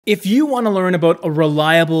If you want to learn about a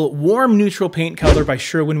reliable, warm neutral paint color by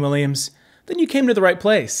Sherwin-Williams, then you came to the right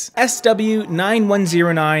place.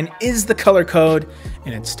 SW9109 is the color code,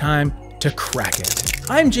 and it's time to crack it.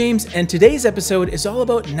 I'm James, and today's episode is all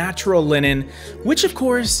about natural linen, which of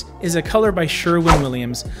course is a color by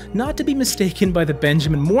Sherwin-Williams, not to be mistaken by the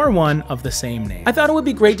Benjamin Moore one of the same name. I thought it would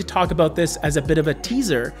be great to talk about this as a bit of a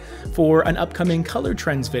teaser for an upcoming color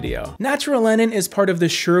trends video. Natural linen is part of the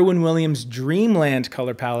Sherwin-Williams Dreamland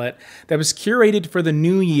color palette that was curated for the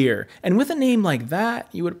new year, and with a name like that,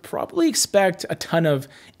 you would probably expect a ton of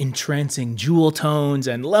entrancing jewel tones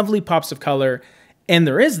and lovely pops of color. And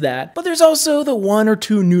there is that, but there's also the one or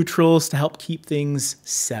two neutrals to help keep things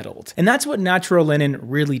settled. And that's what natural linen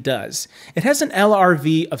really does. It has an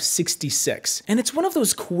LRV of 66, and it's one of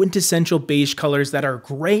those quintessential beige colors that are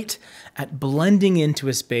great at blending into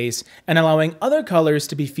a space and allowing other colors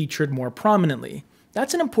to be featured more prominently.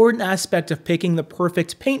 That's an important aspect of picking the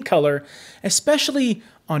perfect paint color, especially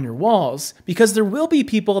on your walls, because there will be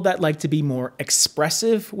people that like to be more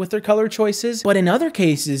expressive with their color choices, but in other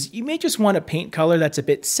cases, you may just want a paint color that's a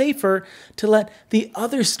bit safer to let the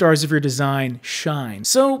other stars of your design shine.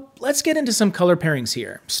 So let's get into some color pairings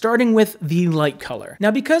here, starting with the light color.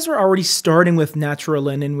 Now, because we're already starting with natural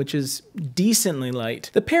linen, which is decently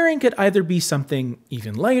light, the pairing could either be something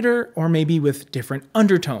even lighter or maybe with different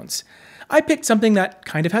undertones. I picked something that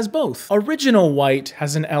kind of has both. Original white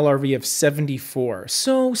has an LRV of 74,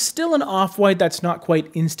 so still an off-white that's not quite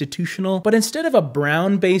institutional, but instead of a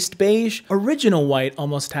brown-based beige, original white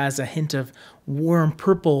almost has a hint of warm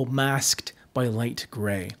purple masked by light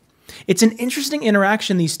gray. It's an interesting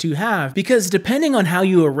interaction these two have because depending on how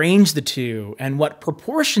you arrange the two and what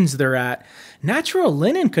proportions they're at, natural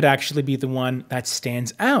linen could actually be the one that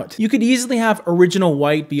stands out. You could easily have original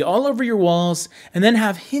white be all over your walls and then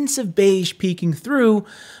have hints of beige peeking through,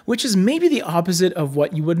 which is maybe the opposite of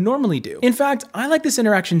what you would normally do. In fact, I like this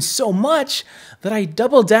interaction so much that I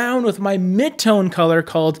double down with my mid-tone color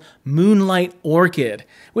called Moonlight Orchid,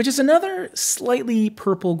 which is another slightly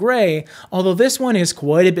purple gray, although this one is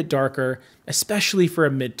quite a bit darker, especially for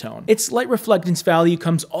a mid-tone. Its light reflectance value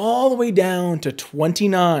comes all the way down to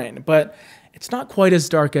 29, but it's not quite as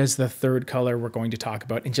dark as the third color we're going to talk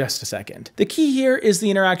about in just a second. The key here is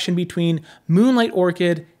the interaction between Moonlight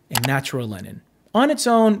Orchid and natural linen. On its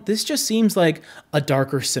own, this just seems like a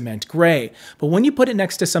darker cement gray, but when you put it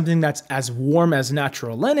next to something that's as warm as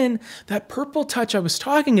natural linen, that purple touch I was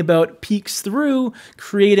talking about peeks through,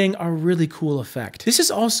 creating a really cool effect. This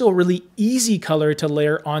is also a really easy color to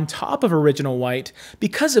layer on top of original white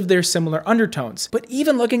because of their similar undertones. But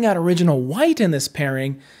even looking at original white in this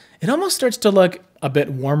pairing, it almost starts to look a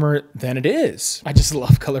bit warmer than it is. I just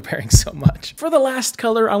love color pairing so much. For the last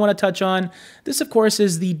color I want to touch on, this of course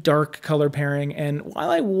is the dark color pairing, and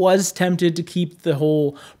while I was tempted to keep the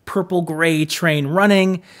whole purple gray train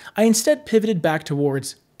running, I instead pivoted back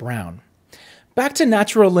towards brown. Back to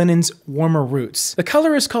natural linen's warmer roots. The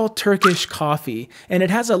color is called Turkish Coffee, and it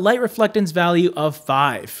has a light reflectance value of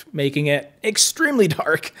 5, making it extremely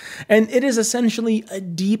dark. And it is essentially a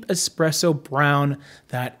deep espresso brown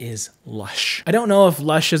that is lush. I don't know if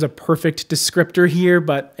lush is a perfect descriptor here,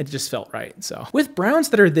 but it just felt right. So with browns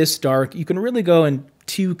that are this dark, you can really go in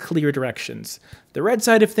two clear directions. The red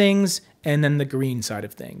side of things, and then the green side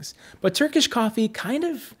of things. But Turkish Coffee kind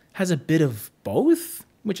of has a bit of both,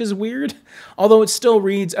 which is weird, although it still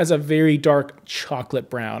reads as a very dark chocolate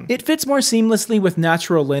brown. It fits more seamlessly with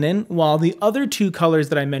natural linen, while the other two colors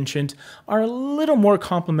that I mentioned are a little more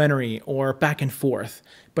complementary or back and forth,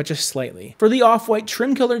 but just slightly. For the off-white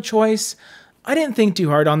trim color choice, I didn't think too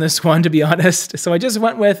hard on this one, to be honest, so I just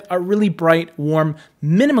went with a really bright, warm,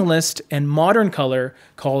 minimalist, and modern color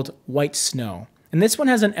called White Snow. And this one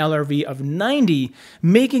has an LRV of 90,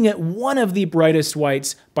 making it one of the brightest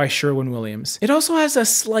whites by Sherwin-Williams. It also has a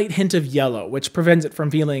slight hint of yellow, which prevents it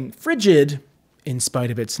from feeling frigid in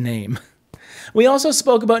spite of its name. We also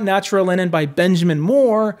spoke about natural linen by Benjamin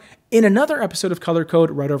Moore in another episode of Color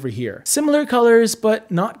Code right over here. Similar colors,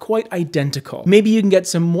 but not quite identical. Maybe you can get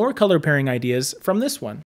some more color pairing ideas from this one.